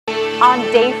On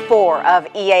day 4 of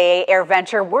EAA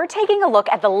AirVenture, we're taking a look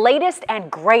at the latest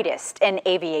and greatest in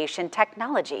aviation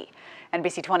technology.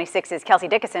 NBC 26's Kelsey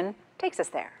Dickinson takes us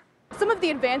there. Some of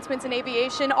the advancements in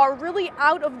aviation are really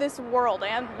out of this world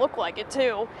and look like it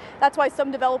too. That's why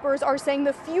some developers are saying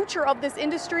the future of this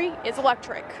industry is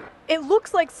electric. It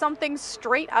looks like something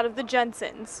straight out of the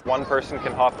Jetsons. One person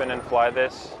can hop in and fly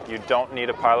this. You don't need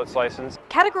a pilot's license.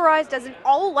 Categorized as an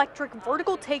all-electric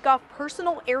vertical takeoff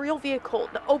personal aerial vehicle,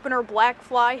 the opener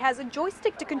Blackfly has a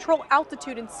joystick to control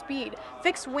altitude and speed,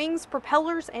 fixed wings,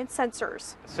 propellers, and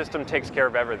sensors. The system takes care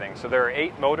of everything. So there are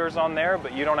 8 motors on there,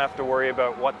 but you don't have to worry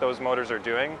about what those motors are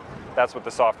doing. That's what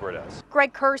the software does.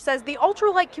 Greg Kerr says the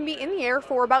ultralight can be in the air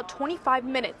for about 25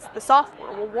 minutes. The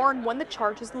software will warn when the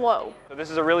charge is low. So this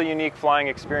is a really unique flying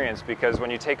experience because when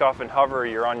you take off and hover,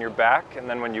 you're on your back, and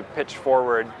then when you pitch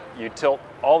forward, you tilt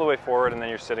all the way forward and then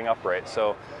you're sitting upright.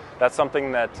 So that's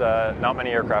something that not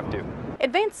many aircraft do.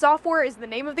 Advanced software is the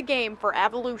name of the game for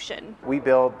Avolution. We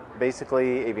build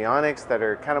basically avionics that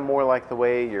are kind of more like the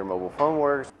way your mobile phone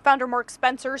works. Founder Mark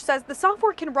Spencer says the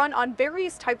software can run on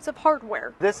various types of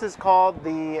hardware. This is called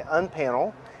the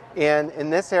unpanel, and in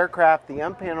this aircraft, the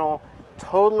unpanel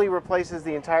totally replaces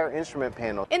the entire instrument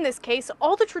panel. In this case,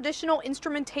 all the traditional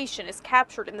instrumentation is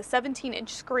captured in the 17-inch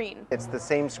screen. It's the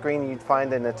same screen you'd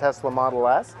find in a Tesla Model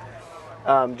S,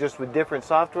 just with different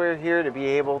software here to be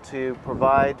able to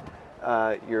provide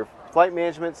your flight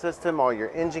management system, all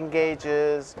your engine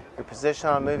gauges, your position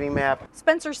on a moving map.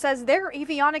 Spencer says their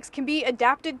avionics can be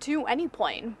adapted to any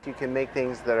plane. You can make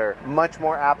things that are much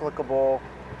more applicable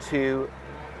to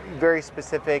very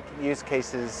specific use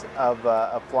cases of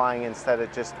flying instead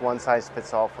of just one size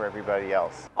fits all for everybody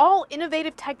else. All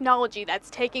innovative technology that's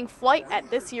taking flight at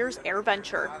this year's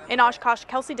AirVenture. In Oshkosh,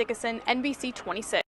 Kelsey Dickinson, NBC 26.